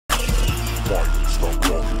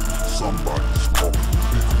Somebody's talking,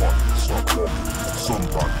 be quiet, stop walking.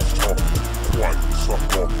 Somebody's talking, quiet, stop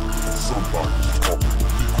walking. Somebody's talking,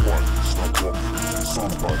 be quiet, stop walking.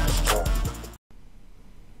 Somebody's talking.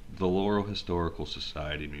 The Laurel Historical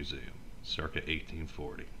Society Museum, circa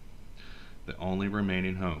 1840. The only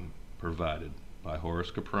remaining home provided by Horace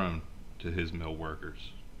Caprone to his mill workers.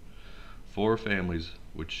 4 families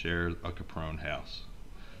would share a Caprone house.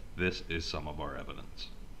 This is some of our evidence.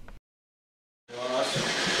 You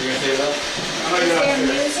gonna say that? Is there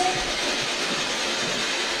music?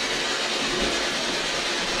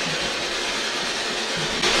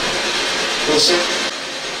 Listen.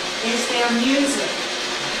 Is there music?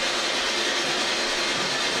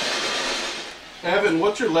 Evan,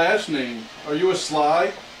 what's your last name? Are you a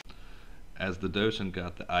Sly? As the docent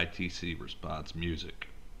got the ITC response music,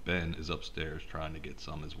 Ben is upstairs trying to get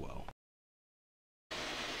some as well.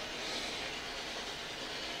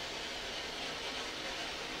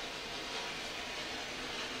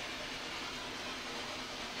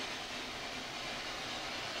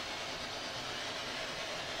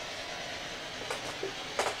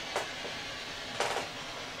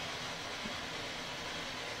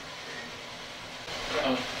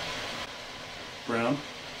 Brown.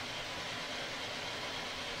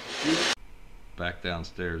 Back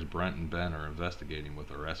downstairs, Brent and Ben are investigating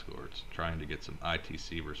with our escorts, trying to get some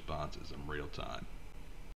ITC responses in real time.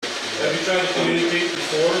 Have you tried to communicate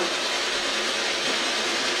before?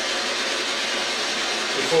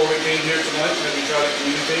 Before we came here tonight, have you tried to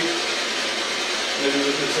communicate? Maybe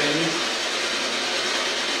with Miss Amy?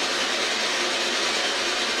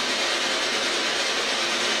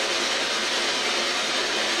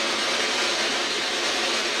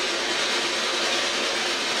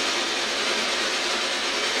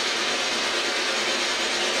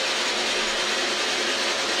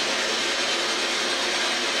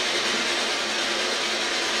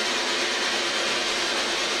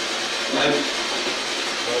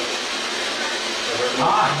 Hi,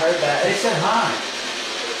 I heard that. They said hi.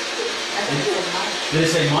 Did they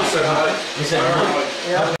say Mike? Said hi. They said hi.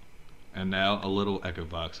 Yeah. And now a little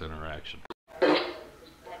Echovox interaction.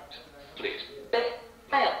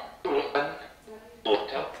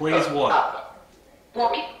 Please what?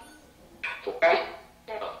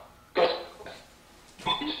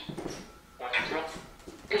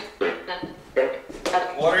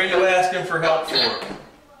 What are you asking for help for?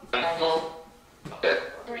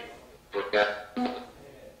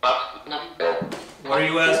 What are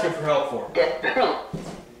you asking for help for?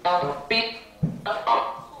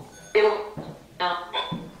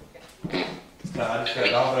 I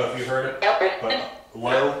don't know if you heard it, but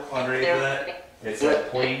low underneath of that, it said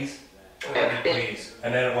please, please.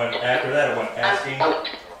 And then it went, after that it went asking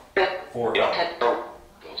for help.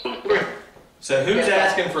 So who's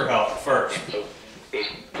asking for help first?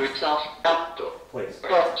 Please.